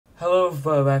Hello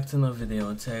everybody, back to another video,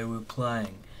 and today we're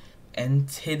playing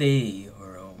Entity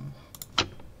Room.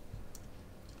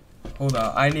 Hold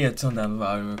on, I need to turn down the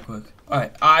volume real quick.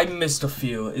 Alright, I missed a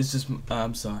few, it's just,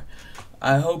 I'm sorry.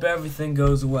 I hope everything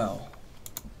goes well.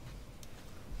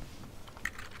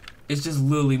 It's just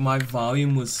literally, my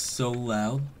volume was so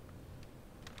loud.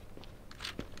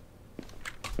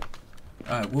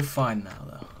 Alright, we're fine now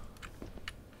though.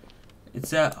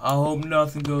 It's that I hope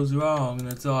nothing goes wrong, and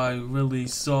that's all I really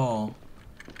saw.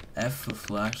 F for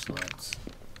flashlights.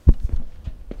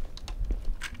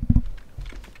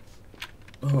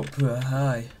 Oh,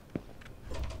 hi.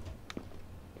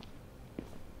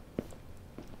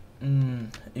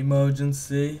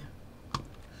 Emergency.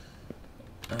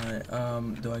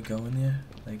 Alright, do I go in here?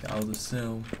 Like, I'll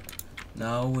assume.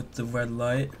 Now with the red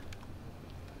light.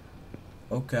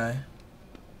 Okay.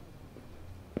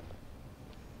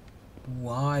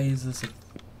 Why is this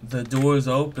the door's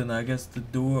open? I guess the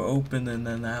door opened, and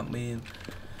then that means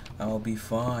I'll be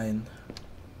fine.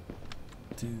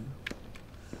 Dude.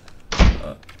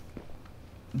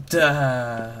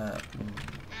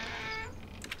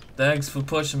 Thanks for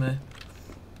pushing me.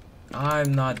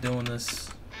 I'm not doing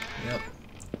this. Yep.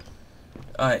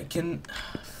 Alright, can...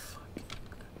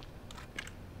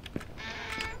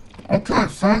 Okay,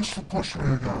 thanks for pushing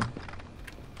me again.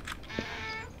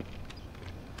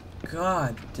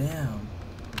 God damn.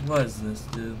 What is this,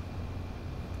 dude?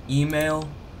 Email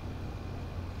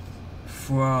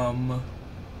from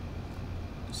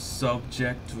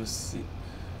subject receipt.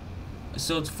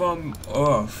 So it's from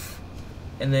Earth,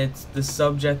 and it's the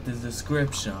subject is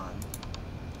description.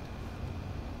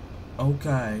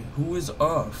 Okay, who is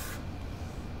Earth?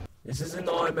 This is an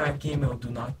automatic email,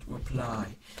 do not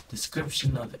reply.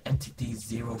 Description of entity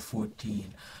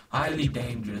 014. Highly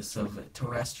dangerous, of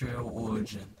terrestrial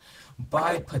origin.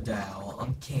 Bipedal,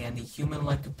 uncanny,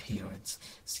 human-like appearance.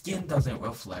 Skin doesn't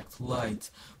reflect light.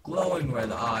 Glowing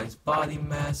red eyes. Body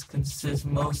mass consists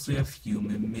mostly of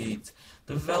human meat.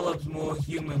 Develops more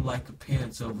human-like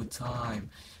appearance over time.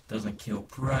 Doesn't kill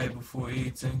prey before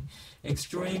eating.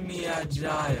 Extremely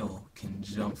agile. Can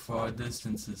jump far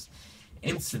distances.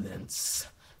 Incidents: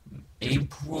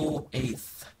 April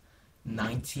 8th,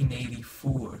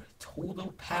 1984.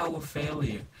 Total power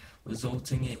failure,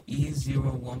 resulting in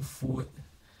E014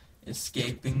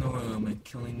 escaping the room and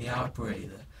killing the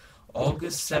operator.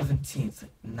 August 17th,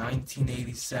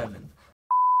 1987.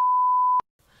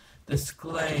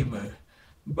 Disclaimer: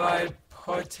 by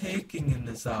partaking in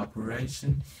this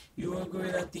operation, you agree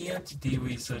that the Entity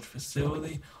Research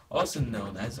Facility, also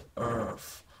known as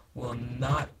Earth, will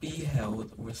not be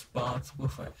held responsible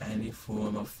for any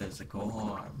form of physical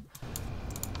harm.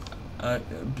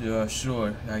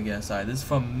 Sure, I guess. This is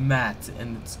from Matt,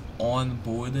 and it's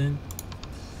onboarding.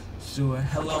 Sure.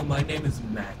 Hello, my name is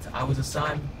Matt. I was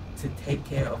assigned to take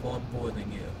care of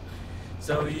onboarding you.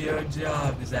 So your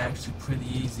job is actually pretty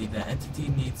easy. The entity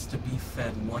needs to be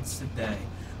fed once a day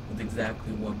with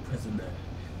exactly one prisoner.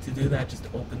 To do that, just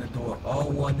open the door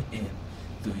R1 in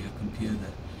through your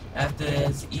computer. After it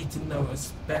has eaten the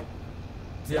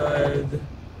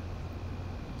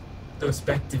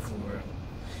respective room,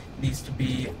 it needs to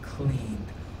be cleaned.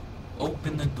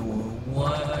 Open the door,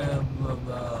 blah, blah,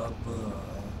 blah, blah.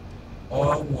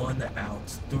 R1 out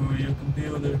through your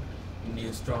computer. You need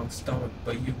a strong stomach,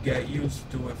 but you get used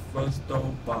to it. First,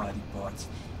 throw body parts.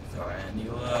 If there are any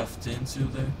left into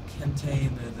the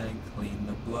container, then clean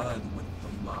the blood with the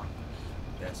mop.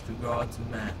 Best regards,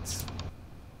 Matt.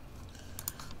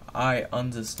 I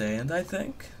understand, I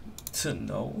think. To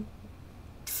know.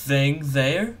 Thing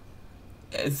there?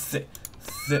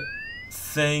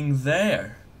 Thing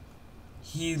there.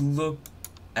 He looked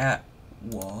at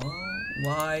what?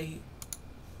 Why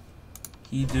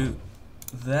he do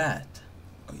that?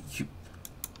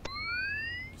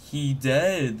 He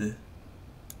dead.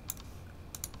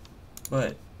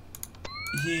 But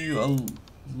he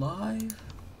alive?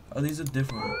 Oh, these are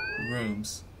different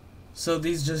rooms. So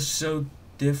these just show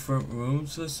different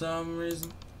rooms for some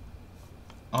reason.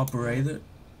 Operator?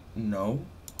 No.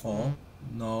 Hall?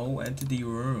 No. Entity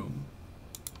room.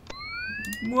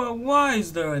 Well, why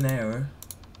is there an error?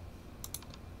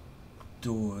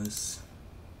 Doors.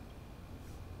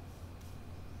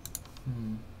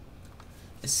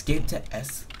 Escape to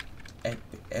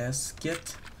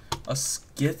skit? A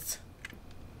skit?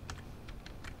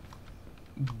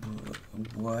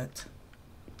 What?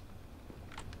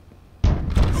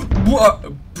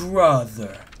 What?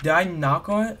 Brother. Did I knock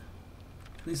on it?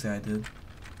 Please say I did.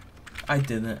 I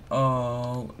didn't.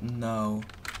 Oh, no.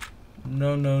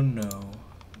 No, no, no.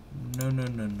 No, no,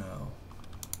 no, no.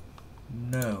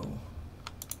 No.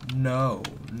 No.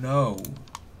 No.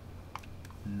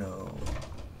 No.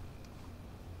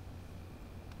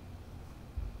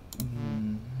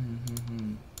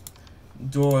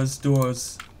 Doors,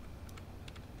 doors.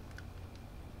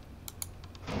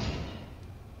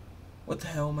 What the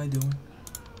hell am I doing?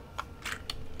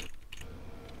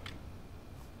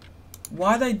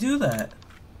 Why'd I do that?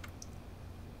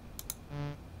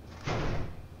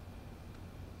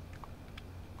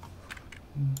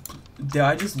 Did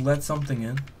I just let something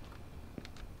in?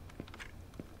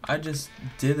 I just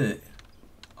did it.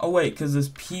 Oh wait, because there's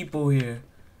people here.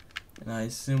 And I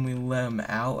assume we let them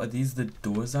out. Are these the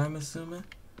doors, I'm assuming?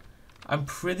 I'm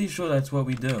pretty sure that's what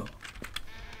we do.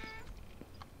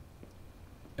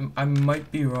 I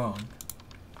might be wrong.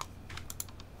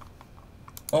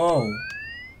 Oh.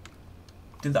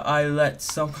 Did I let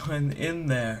someone in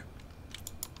there?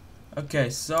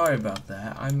 Okay, sorry about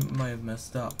that. I might have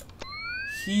messed up.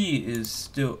 He is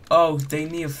still... Oh, they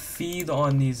need to feed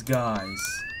on these guys.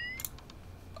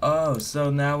 Oh,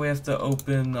 so now we have to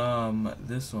open,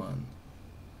 this one.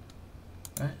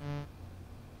 Right?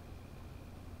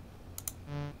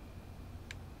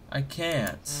 I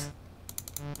can't.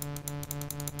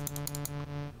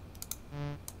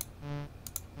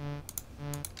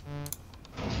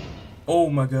 Oh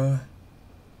my god.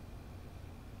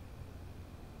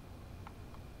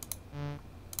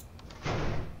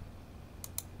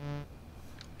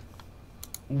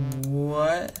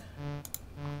 What?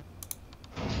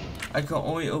 I can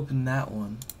only open that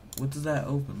one. What does that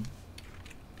open?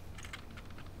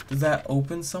 Does that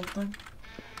open something?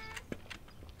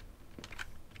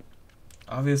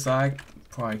 Obviously, I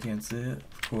probably can't see it,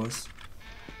 of course.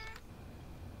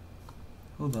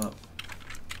 Hold up.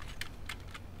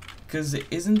 Because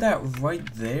isn't that right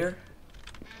there?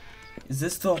 Is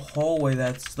this the hallway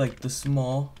that's like the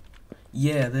small?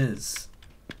 Yeah, it is.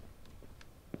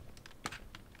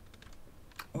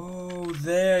 Oh,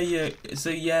 there you... So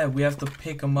yeah, we have to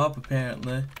pick them up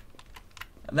apparently.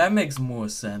 That makes more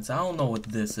sense. I don't know what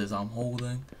this is I'm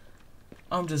holding.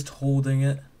 I'm just holding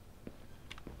it.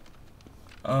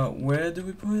 Where do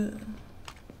we put it?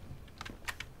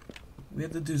 We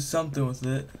have to do something with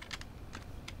it.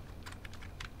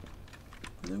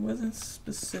 It wasn't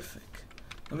specific.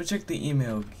 Let me check the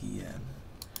email again.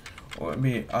 Or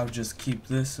I'll just keep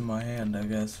this in my hand, I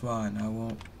guess. Fine, I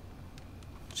won't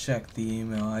check the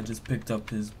email. I just picked up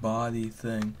his body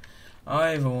thing.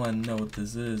 I don't even want to know what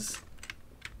this is.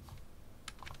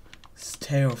 It's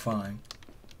terrifying.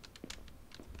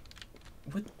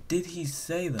 What did he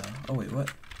say though? Oh wait,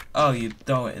 what? Oh, you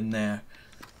throw it in there.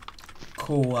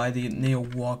 Cool, I didn't need to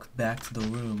walk back to the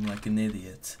room like an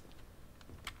idiot.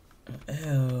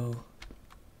 Ew.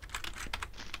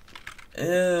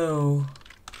 Ew.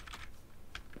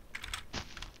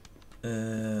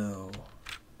 Ew.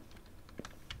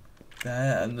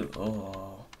 That,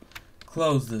 oh.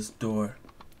 Close this door.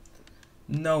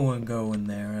 No one go in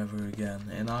there ever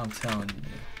again, and I'm telling you,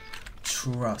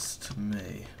 trust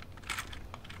me.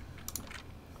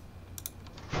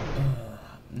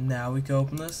 Now we can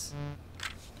open this.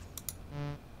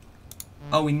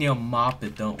 Oh, we need to mop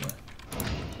it, don't we?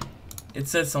 It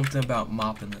says something about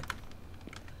mopping it.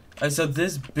 So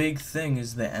this big thing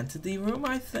is the entity room,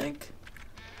 I think?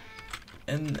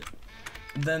 And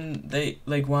then they,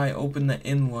 like, when I opened the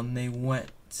in one, they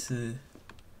went to...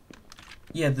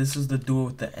 Yeah, this is the door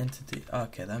with the entity.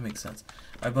 Okay, that makes sense.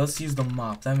 Alright, but let's use the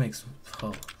mop. That makes...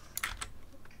 Oh.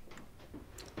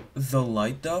 The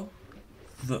light, though?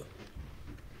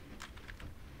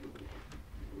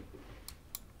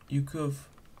 You could've...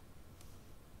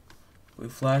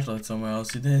 With flashlight somewhere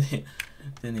else. You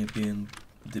didn't be in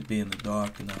the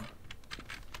dark, you know.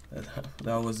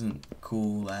 That wasn't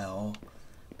cool at all.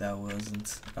 That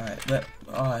wasn't. Alright,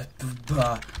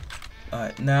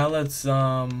 now let's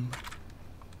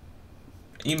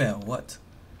email what?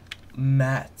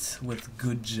 Matt with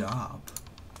good job.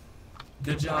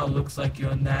 Good job looks like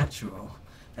you're natural.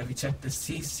 Have you checked the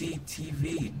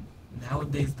CCTV?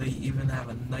 Nowadays they even have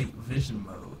a night vision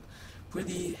mode.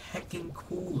 Pretty heckin'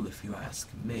 cool if you ask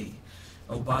me.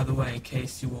 Oh, by the way, in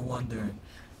case you were wondering,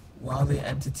 while the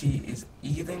entity is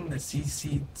eating, the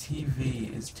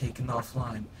CCTV is taken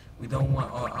offline. We don't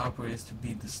want our operators to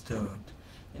be disturbed.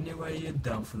 Anyway, you're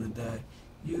done for the day.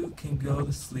 You can go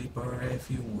to sleep alright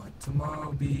if you want. Tomorrow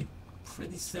will be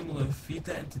pretty similar. Feed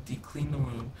the entity, clean the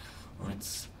room,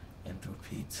 rinse, and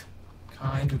repeat.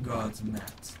 Kind regards,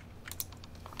 Matt.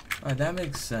 Alright, that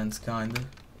makes sense, kinda.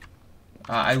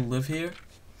 I live here?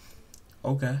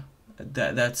 Okay.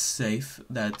 That's safe.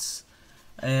 That's...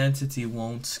 An entity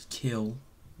won't kill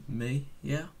me,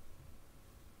 yeah?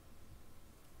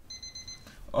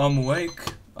 I'm awake.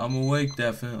 I'm awake,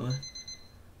 definitely.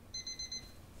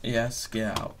 Yes,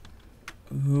 Scout.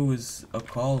 Who is a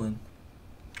calling?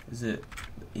 Is it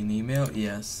an email?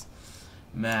 Yes.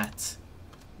 Matt.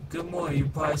 Good morning. You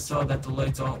probably saw that the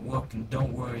lights aren't working.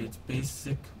 Don't worry, it's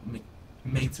basic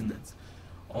maintenance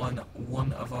on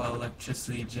one of our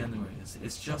electricity generators.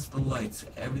 It's just the lights.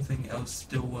 Everything else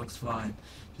still works fine.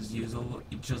 Just use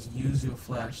your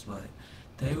flashlight.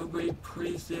 They will be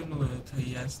pretty similar to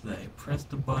yesterday. Press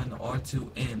the button R2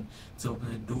 in to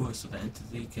open the door so the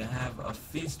entity can have a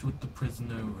feast with the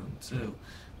prisoner room too.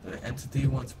 The entity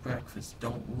wants breakfast.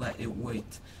 Don't let it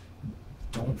wait.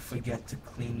 Don't forget to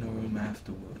clean the room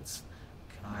afterwards.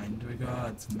 Kind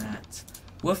regards, Matt.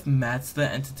 What if Matt's the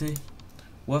entity?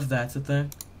 What if that's a thing?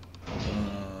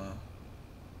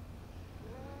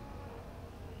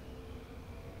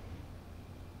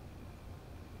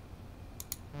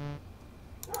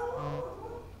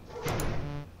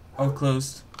 Oh,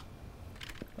 closed.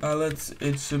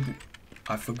 It should be.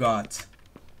 I forgot.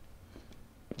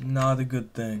 Not a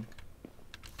good thing.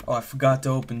 Oh, I forgot to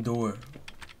open door.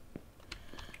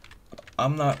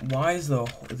 Why is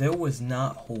there was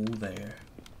not hole there.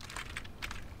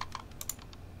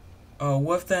 Oh,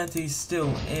 what if that he's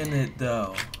still in it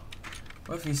though?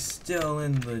 What if he's still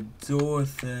in the door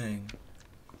thing?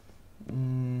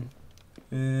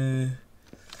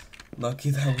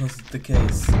 Lucky that wasn't the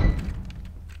case.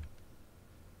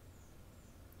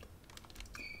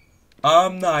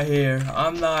 I'm not here.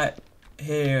 I'm not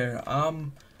here.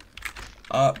 I'm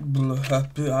not.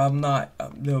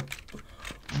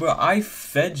 Bro, I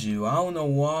fed you. I don't know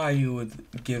why you would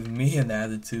give me an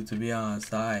attitude, to be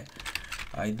honest. I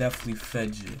definitely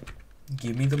fed you.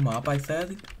 Give me the mop, I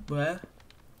said. What?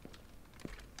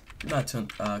 Not turn.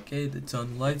 Okay, to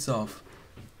turn the lights off.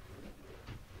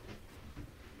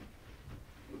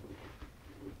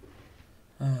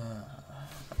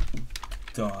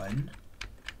 Done.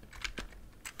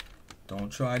 Don't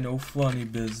try no funny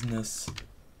business.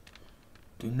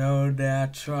 Do know that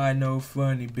I try no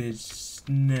funny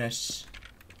business.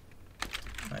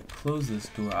 Alright, close this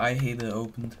door. I hate it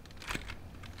opened.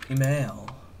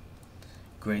 Email.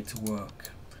 Great work.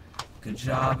 Good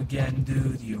job again,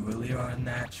 dude. You really are a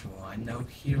natural. I know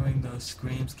hearing those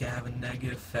screams can have a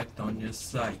negative effect on your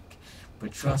psyche.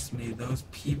 But trust me, those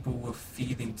people were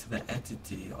feeding to the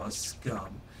entity are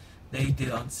scum. They did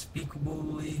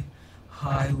unspeakably,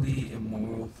 highly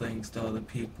immoral things to other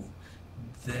people.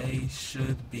 They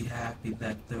should be happy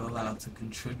that they're allowed to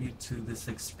contribute to this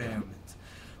experiment.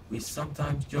 We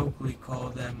sometimes jokingly call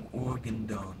them organ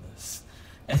donors.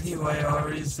 Anyway, our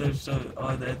research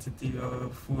on the entity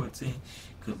of 14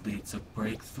 could lead to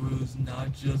breakthroughs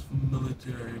not just for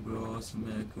military but also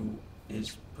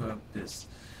medical-ish purpose.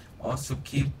 Also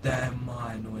keep that in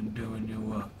mind when doing your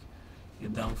work.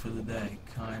 You're done for the day.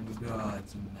 Kind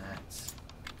regards, Matt.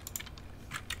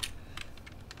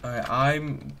 Alright,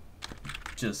 I'm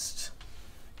just,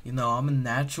 I'm a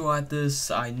natural at this.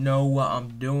 I know what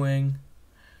I'm doing.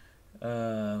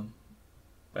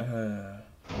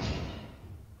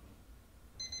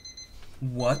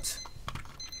 What?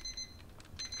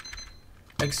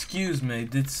 Excuse me,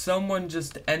 did someone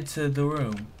just enter the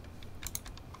room?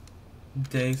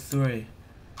 Day 3.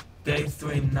 Day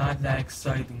 3, not that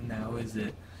exciting now, is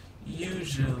it?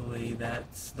 Usually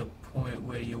that's the point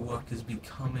where your work is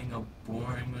becoming a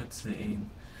boring routine.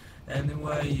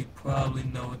 Anyway, you probably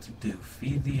know what to do.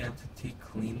 Feed the entity,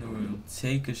 clean the room,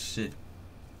 take a shit,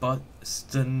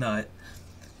 bust a nut,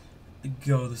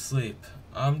 go to sleep.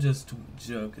 I'm just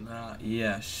joking.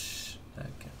 Yeah, shh.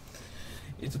 Okay.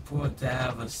 It's important to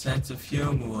have a sense of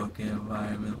humor working in an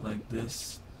environment like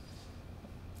this.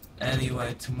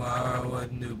 Anyway, tomorrow a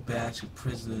new batch of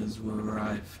prisoners will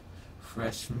arrive.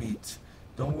 Fresh meat.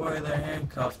 Don't worry, they're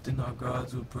handcuffed and our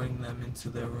guards will bring them into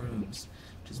their rooms.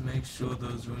 Just make sure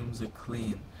those rooms are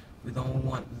clean. We don't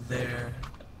want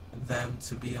them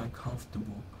to be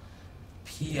uncomfortable.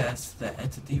 P.S. The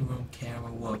entity room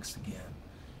camera works again.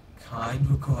 Kind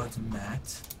regards,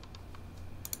 Matt.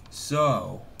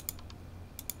 So,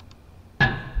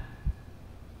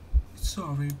 it's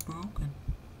already broken.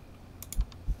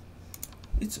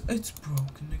 It's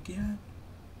broken again.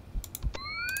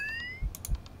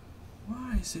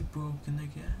 Why is it broken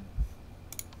again?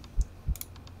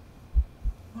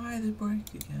 Why did it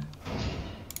break again?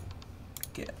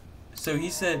 Okay. So he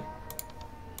said,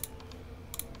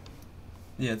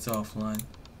 yeah, it's offline.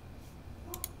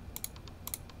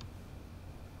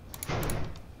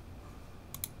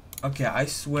 Okay, I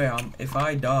swear, if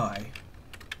I die,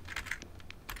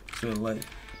 so the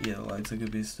lights are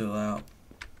gonna be still out.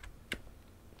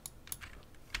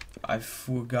 I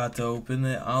forgot to open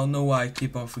it. I don't know why I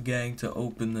keep on forgetting to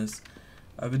open this.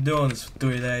 I've been doing this for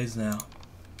 3 days now.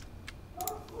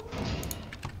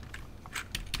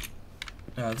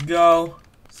 Let's go.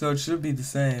 So it should be the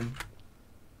same.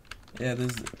 Yeah,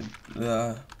 there's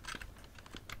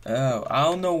I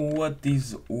don't know what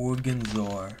these organs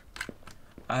are.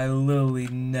 I literally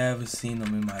never seen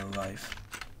them in my life.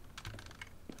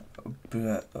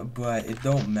 But it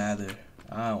don't matter.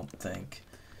 I don't think.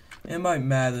 It might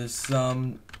matter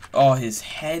some. Oh, his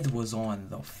head was on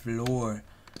the floor.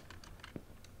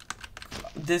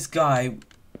 This guy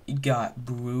got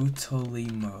brutally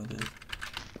murdered.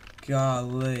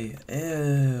 Golly.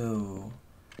 Ew.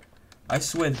 I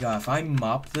swear to God, if I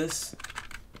mop this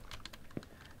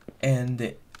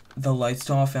and the lights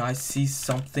off and I see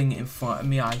something in front of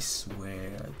me, I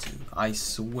swear, dude. I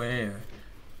swear.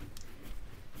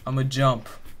 I'ma jump.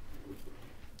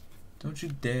 Don't you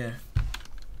dare.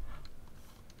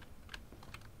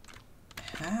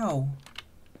 How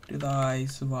did I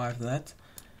survive that?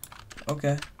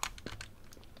 Okay.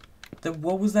 Then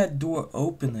what was that door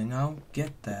opening? I don't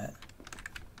get that.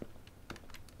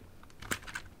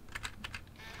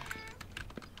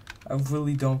 I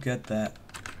really don't get that.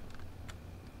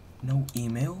 No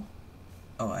email?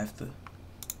 Oh, I have to.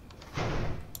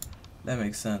 That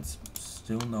makes sense.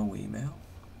 Still no email.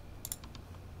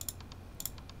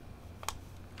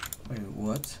 Wait,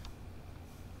 what?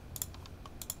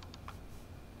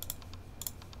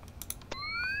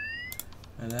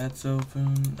 That's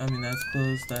open. I mean, that's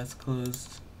closed. That's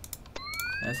closed.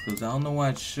 That's closed. I don't know why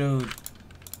it showed.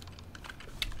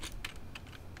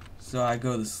 So I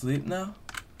go to sleep now?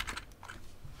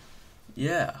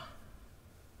 Yeah.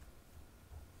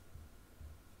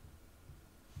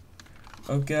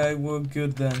 Okay, we're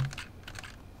good then.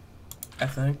 I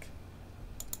think.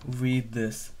 Read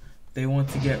this. They want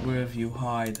to get rid of you.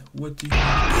 Hide. What do you...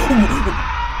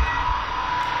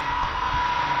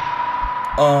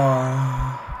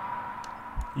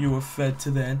 You were fed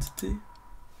to the entity?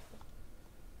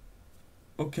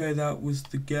 Okay, that was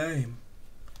the game.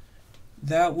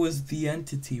 That was the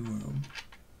entity room.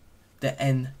 The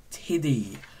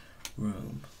entity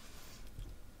room.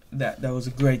 That was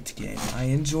a great game. I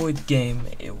enjoyed the game.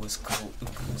 It was cool. It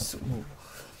was,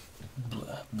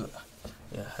 blah, blah.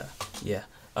 Yeah.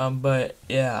 But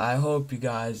yeah, I hope you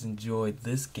guys enjoyed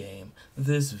this game,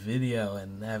 this video,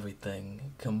 and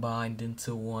everything combined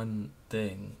into one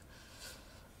thing.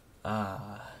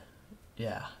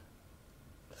 Yeah.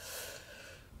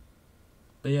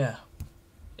 But yeah,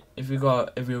 if you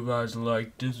guys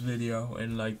like this video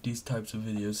and like these types of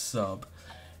videos, sub.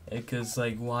 Because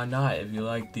like, why not? If you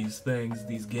like these things,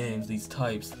 these games, these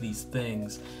types, these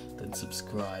things, then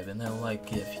subscribe and then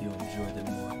like if you enjoyed it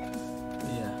more. But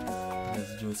yeah, guys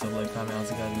enjoyed, so like, comment, I'll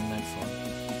see you guys in the next one.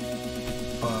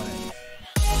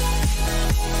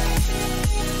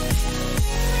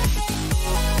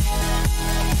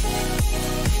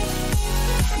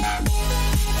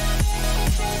 Bye.